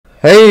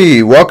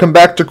Hey, welcome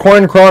back to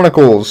Coin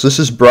Chronicles. This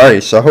is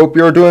Bryce. I hope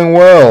you're doing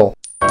well.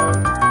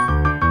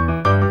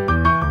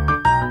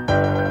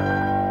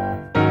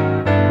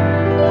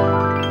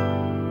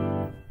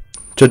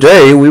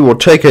 Today we will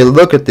take a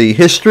look at the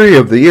history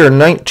of the year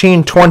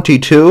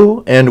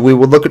 1922, and we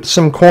will look at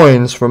some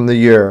coins from the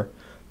year.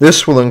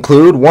 This will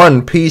include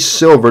one piece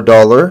silver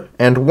dollar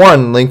and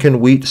one Lincoln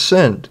wheat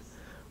cent.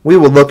 We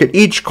will look at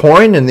each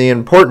coin and the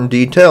important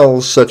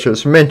details such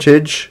as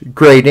mintage,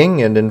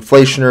 grading, and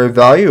inflationary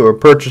value or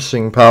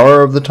purchasing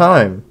power of the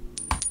time.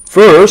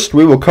 First,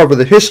 we will cover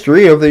the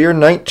history of the year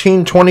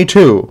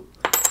 1922.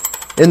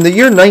 In the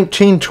year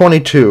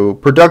 1922,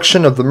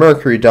 production of the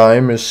mercury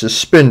dime is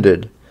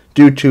suspended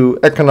due to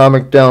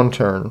economic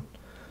downturn.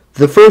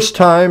 The first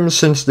time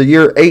since the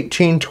year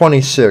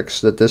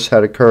 1826 that this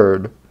had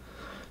occurred.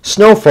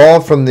 Snowfall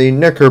from the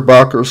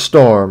Knickerbocker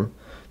storm,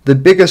 the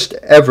biggest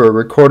ever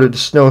recorded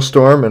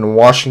snowstorm in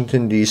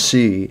Washington,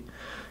 D.C.,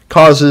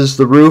 causes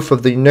the roof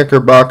of the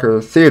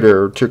Knickerbocker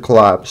Theater to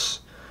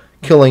collapse,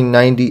 killing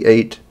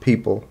 98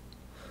 people.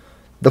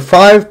 The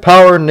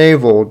five-power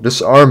naval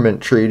disarmament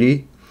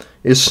treaty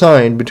is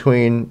signed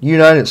between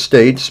United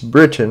States,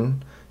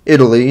 Britain,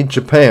 Italy,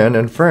 Japan,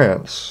 and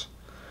France.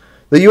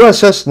 The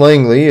USS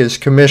Langley is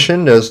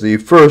commissioned as the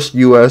first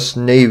U.S.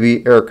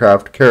 Navy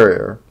aircraft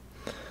carrier.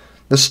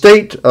 The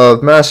state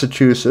of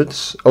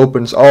Massachusetts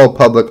opens all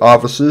public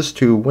offices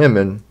to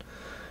women,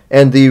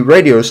 and the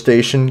radio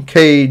station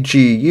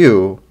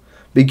KGU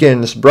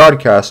begins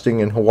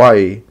broadcasting in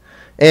Hawaii,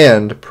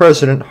 and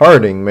President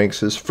Harding makes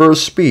his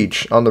first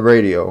speech on the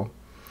radio.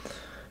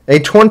 A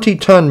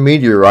 20-ton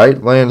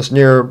meteorite lands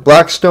near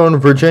Blackstone,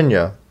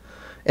 Virginia,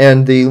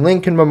 and the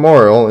Lincoln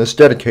Memorial is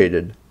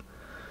dedicated.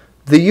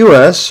 The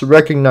U.S.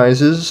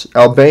 recognizes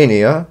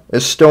Albania,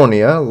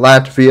 Estonia,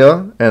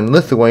 Latvia, and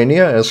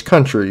Lithuania as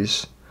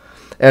countries,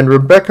 and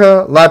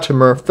Rebecca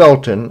Latimer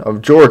Felton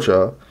of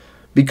Georgia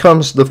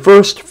becomes the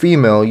first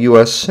female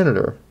U.S.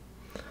 senator.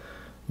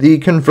 The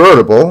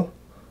convertible,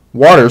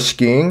 water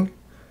skiing,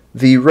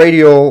 the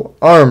radial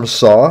arm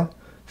saw,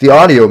 the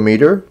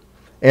audiometer,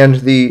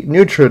 and the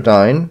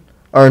Neutrodyne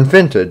are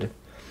invented,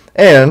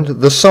 and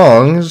the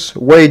songs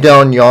Way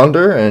Down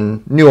Yonder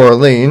and New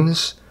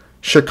Orleans,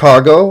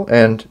 Chicago,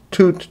 and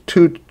Toot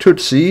Toot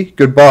Tootsie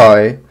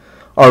Goodbye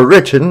are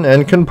written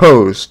and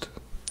composed.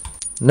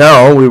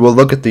 Now we will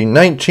look at the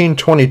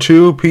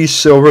 1922 piece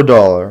silver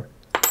dollar.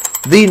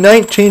 The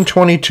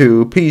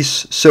 1922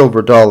 piece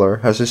silver dollar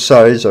has a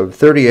size of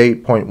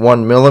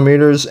 38.1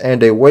 millimeters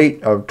and a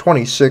weight of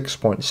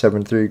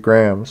 26.73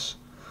 grams.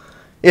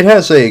 It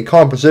has a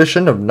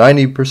composition of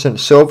 90%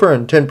 silver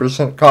and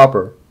 10%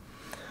 copper,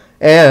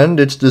 and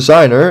its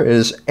designer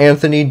is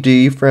Anthony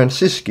D.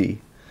 Francisci.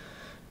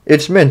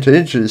 Its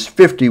mintage is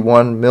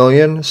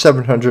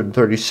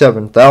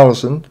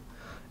 51,737,000,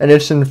 and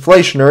its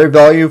inflationary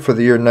value for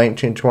the year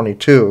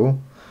 1922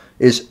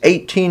 is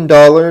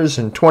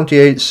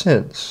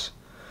 $18.28.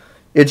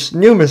 Its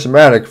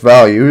numismatic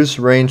values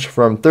range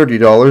from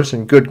 $30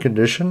 in good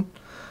condition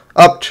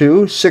up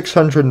to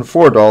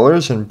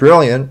 $604 in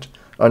brilliant,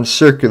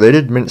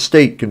 uncirculated mint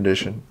state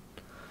condition.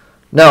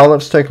 Now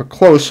let's take a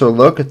closer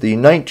look at the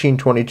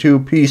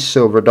 1922 piece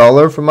silver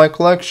dollar from my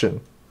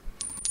collection.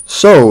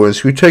 So,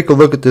 as we take a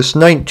look at this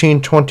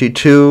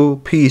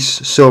 1922 piece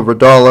silver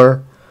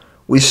dollar,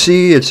 we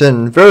see it's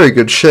in very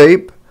good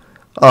shape.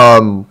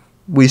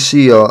 We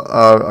see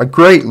a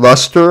great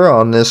luster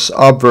on this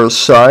obverse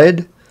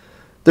side.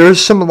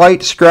 There's some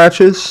light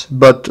scratches,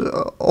 but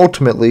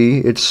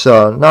ultimately it's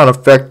not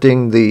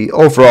affecting the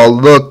overall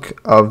look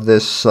of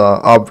this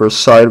obverse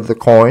side of the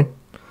coin.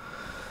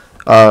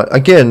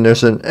 Again,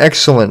 there's an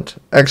excellent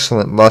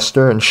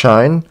luster and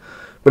shine.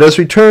 But as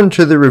we turn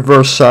to the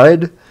reverse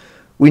side,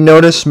 we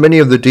notice many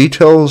of the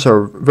details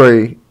are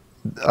very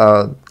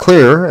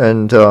clear,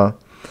 and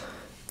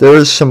there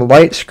is some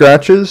light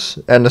scratches,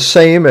 and the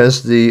same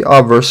as the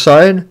obverse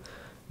side,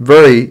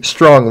 very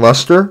strong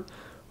luster.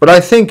 But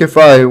I think if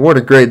I were to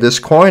grade this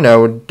coin, I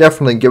would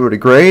definitely give it a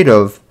grade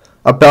of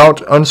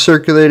about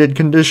uncirculated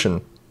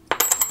condition.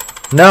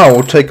 Now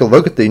we'll take a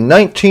look at the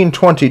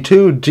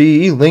 1922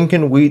 D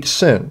Lincoln wheat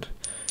cent.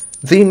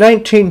 The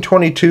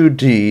 1922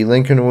 D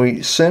Lincoln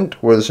wheat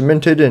cent was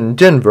minted in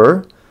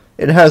Denver.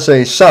 It has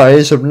a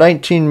size of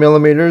 19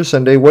 millimeters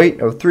and a weight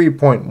of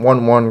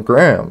 3.11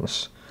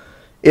 grams.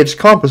 Its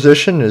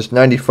composition is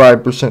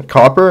 95%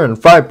 copper and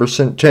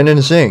 5% tin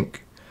and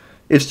zinc.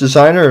 Its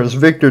designer is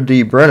Victor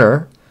D.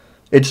 Brenner.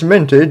 Its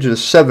mintage is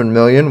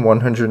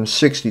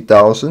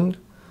 7,160,000.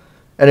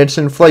 And its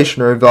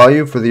inflationary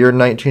value for the year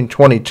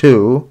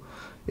 1922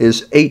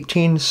 is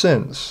 18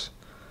 cents.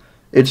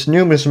 Its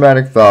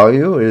numismatic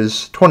value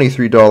is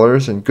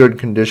 $23 in good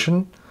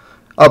condition,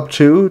 up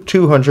to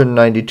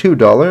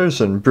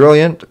 $292 in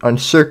brilliant,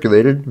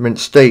 uncirculated, mint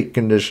state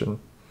condition.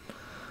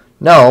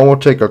 Now we'll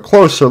take a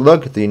closer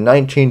look at the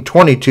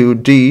 1922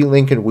 D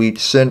Lincoln wheat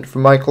cent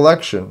from my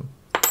collection.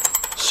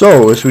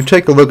 So, as we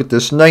take a look at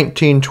this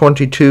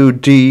 1922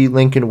 D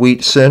Lincoln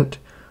wheat cent,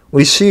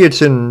 we see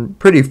it's in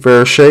pretty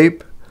fair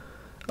shape.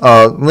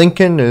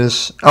 Lincoln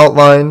is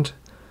outlined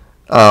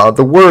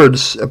The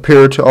words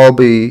appear to all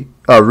be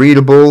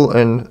readable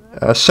and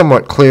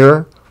somewhat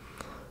clear.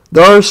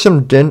 There are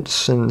some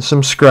dents and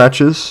some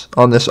scratches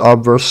on this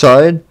obverse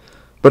side,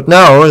 but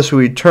now as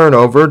we turn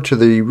over to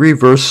the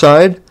reverse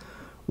side,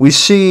 we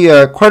see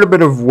quite a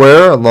bit of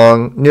wear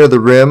along near the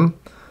rim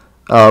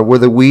where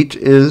the wheat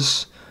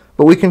is,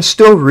 but we can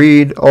still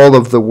read all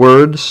of the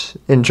words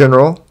in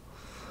general.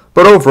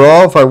 But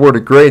overall, if I were to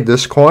grade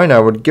this coin, I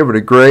would give it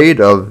a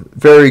grade of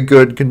very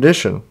good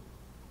condition.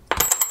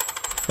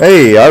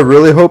 Hey, I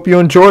really hope you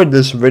enjoyed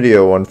this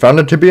video and found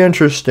it to be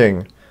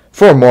interesting.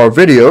 For more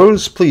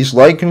videos, please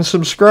like and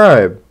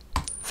subscribe.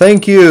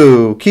 Thank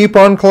you, keep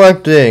on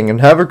collecting, and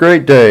have a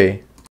great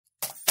day.